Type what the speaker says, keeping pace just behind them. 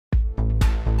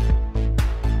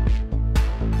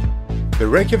The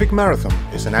Reykjavík Marathon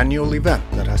is an annual event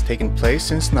that has taken place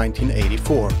since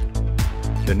 1984.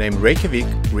 The name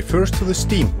Reykjavík refers to the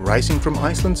steam rising from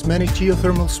Iceland's many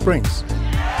geothermal springs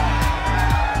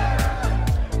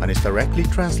and is directly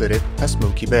translated as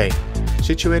Milky Bay.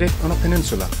 Situated on a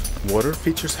peninsula, water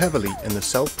features heavily in the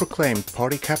self-proclaimed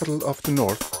party capital of the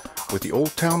north, with the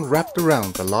old town wrapped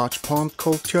around a large pond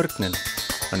called Tjörnin,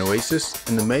 an oasis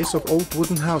in the maze of old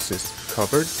wooden houses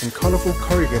covered in colorful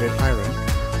corrugated iron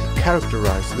that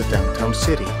characterize the downtown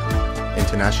city.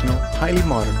 International, highly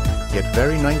modern, yet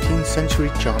very 19th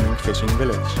century charming fishing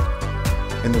village.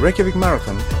 In the Reykjavík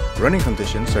Marathon, running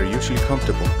conditions are usually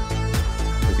comfortable,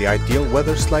 with the ideal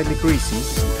weather slightly breezy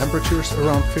and temperatures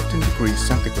around 15 degrees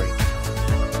centigrade.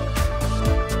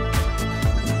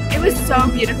 It was so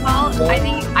beautiful.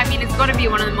 I mean it's got to be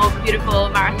one of the more beautiful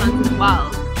marathons in the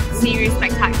world. The scenery is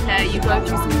spectacular. You go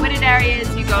through some wooded areas,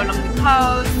 you go along the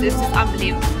coast, it's just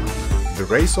unbelievable. The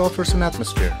race offers an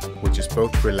atmosphere which is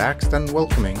both relaxed and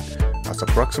welcoming, as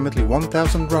approximately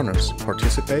 1,000 runners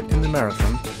participate in the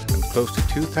marathon and close to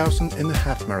 2,000 in the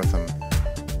half marathon.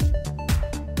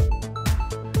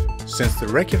 Since the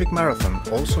Reykjavík Marathon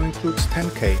also includes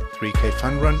 10K, 3K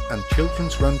fun run and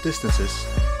children's run distances,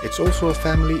 it's also a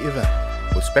family event,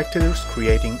 with spectators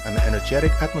creating an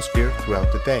energetic atmosphere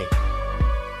throughout the day.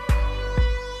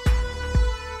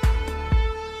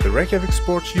 The Reykjavík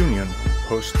Sports Union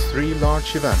hosts 3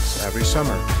 large events every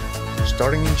summer,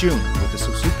 starting in June with the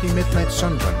Suzuki Midnight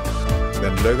Sun Run,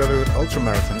 then Laugaveggur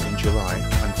Ultramarathon in July,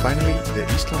 and finally the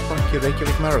Íslandsbanki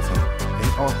Reykjavík Marathon in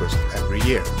August every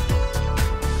year.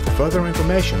 For further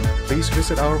information, please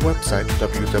visit our website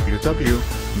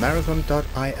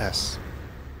www.marathon.is.